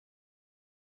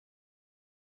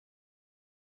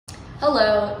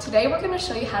Hello, today we're going to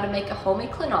show you how to make a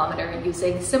homemade clinometer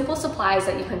using simple supplies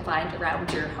that you can find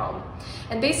around your home.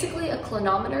 And basically a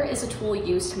clinometer is a tool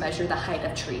used to measure the height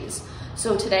of trees.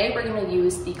 So today we're going to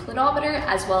use the clinometer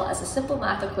as well as a simple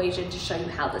math equation to show you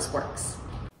how this works.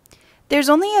 There's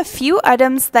only a few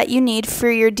items that you need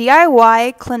for your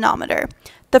DIY clinometer.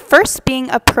 The first being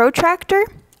a protractor,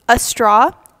 a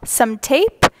straw, some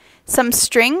tape, some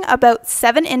string about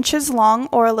 7 inches long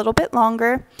or a little bit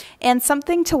longer, and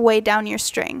something to weigh down your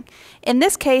string. In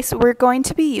this case, we're going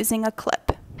to be using a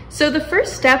clip. So the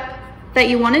first step that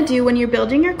you want to do when you're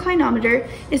building your clinometer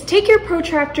is take your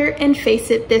protractor and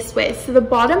face it this way, so the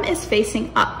bottom is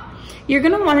facing up. You're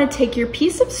going to want to take your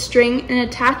piece of string and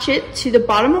attach it to the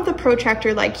bottom of the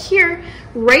protractor like here,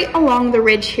 right along the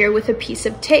ridge here with a piece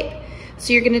of tape.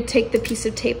 So you're going to take the piece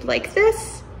of tape like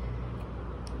this,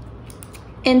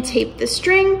 and tape the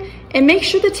string, and make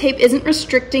sure the tape isn't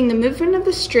restricting the movement of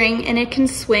the string and it can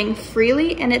swing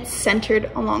freely and it's centered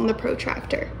along the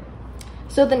protractor.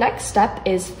 So the next step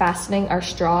is fastening our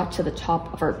straw to the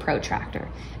top of our protractor.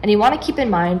 And you want to keep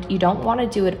in mind, you don't want to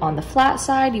do it on the flat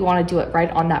side, you want to do it right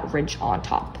on that ridge on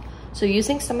top. So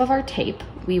using some of our tape,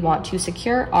 we want to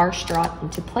secure our straw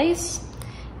into place.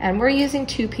 And we're using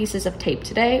 2 pieces of tape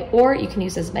today, or you can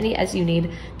use as many as you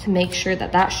need to make sure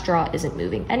that that straw isn't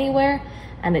moving anywhere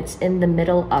and it's in the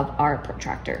middle of our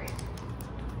protractor.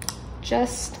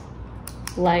 Just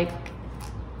like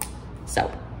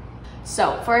so.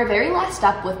 So for our very last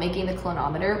step with making the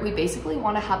clinometer, we basically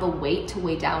want to have a weight to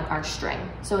weigh down our string.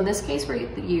 So in this case, we're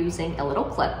using a little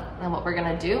clip. And what we're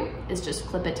gonna do is just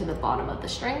clip it to the bottom of the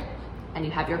string and you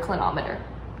have your clinometer.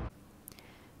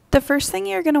 The first thing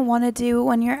you're going to want to do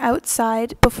when you're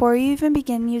outside, before you even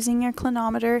begin using your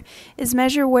clinometer, is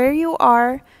measure where you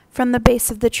are from the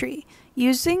base of the tree.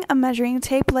 Using a measuring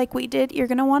tape like we did, you're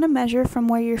going to want to measure from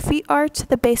where your feet are to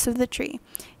the base of the tree.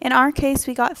 In our case,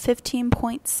 we got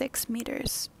 15.6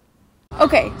 meters.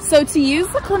 Okay, so to use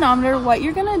the clinometer, what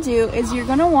you're going to do is you're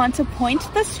going to want to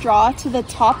point the straw to the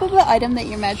top of the item that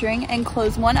you're measuring and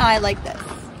close one eye like this.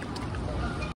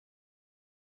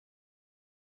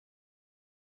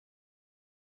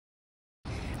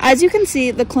 As you can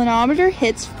see, the clinometer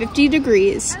hits 50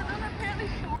 degrees.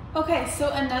 Okay, so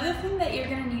another thing that you're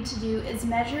going to need to do is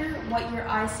measure what your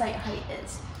eyesight height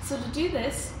is. So to do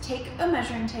this, take a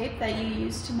measuring tape that you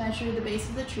use to measure the base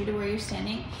of the tree to where you're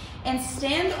standing and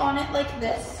stand on it like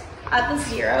this at the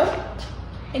 0,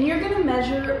 and you're going to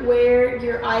measure where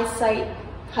your eyesight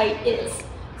height is.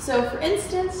 So for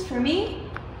instance, for me,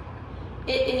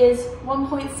 it is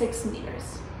 1.6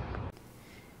 meters.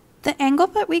 The angle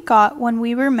that we got when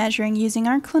we were measuring using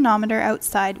our clinometer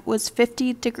outside was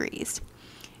 50 degrees.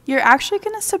 You're actually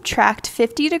going to subtract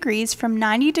 50 degrees from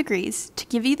 90 degrees to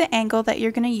give you the angle that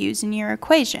you're going to use in your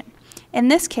equation. In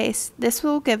this case, this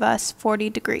will give us 40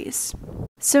 degrees.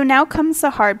 So now comes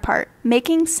the hard part,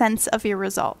 making sense of your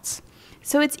results.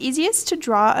 So it's easiest to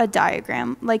draw a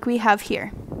diagram like we have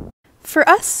here. For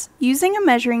us, using a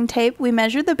measuring tape, we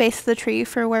measured the base of the tree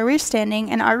for where we're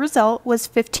standing, and our result was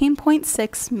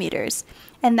 15.6 meters,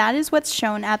 and that is what's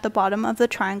shown at the bottom of the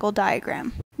triangle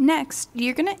diagram. Next,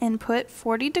 you're going to input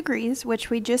 40 degrees, which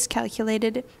we just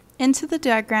calculated, into the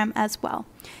diagram as well.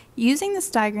 Using this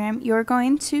diagram, you're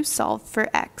going to solve for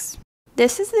x.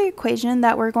 This is the equation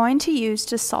that we're going to use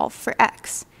to solve for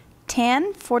x.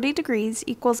 Tan 40 degrees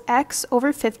equals x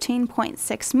over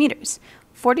 15.6 meters.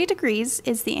 40 degrees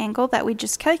is the angle that we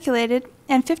just calculated,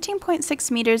 and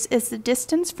 15.6 meters is the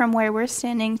distance from where we're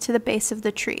standing to the base of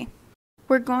the tree.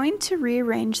 We're going to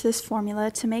rearrange this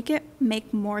formula to make it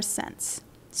make more sense.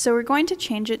 So we're going to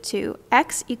change it to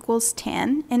x equals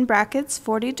tan, in brackets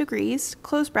 40 degrees,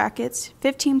 close brackets,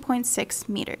 15.6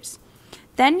 meters.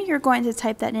 Then you're going to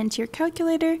type that into your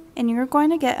calculator and you're going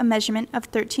to get a measurement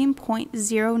of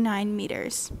 13.09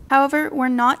 meters. However, we're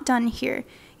not done here.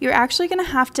 You're actually going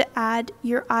to have to add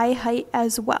your eye height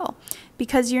as well,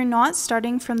 because you're not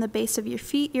starting from the base of your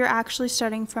feet, you're actually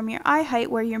starting from your eye height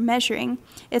where you're measuring.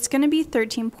 It's going to be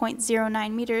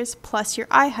 13.09 meters plus your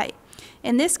eye height.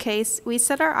 In this case, we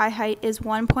said our eye height is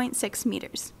 1.6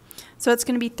 meters. So it's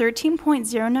going to be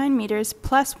 13.09 meters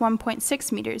plus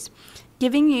 1.6 meters,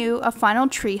 giving you a final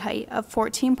tree height of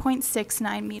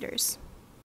 14.69 meters.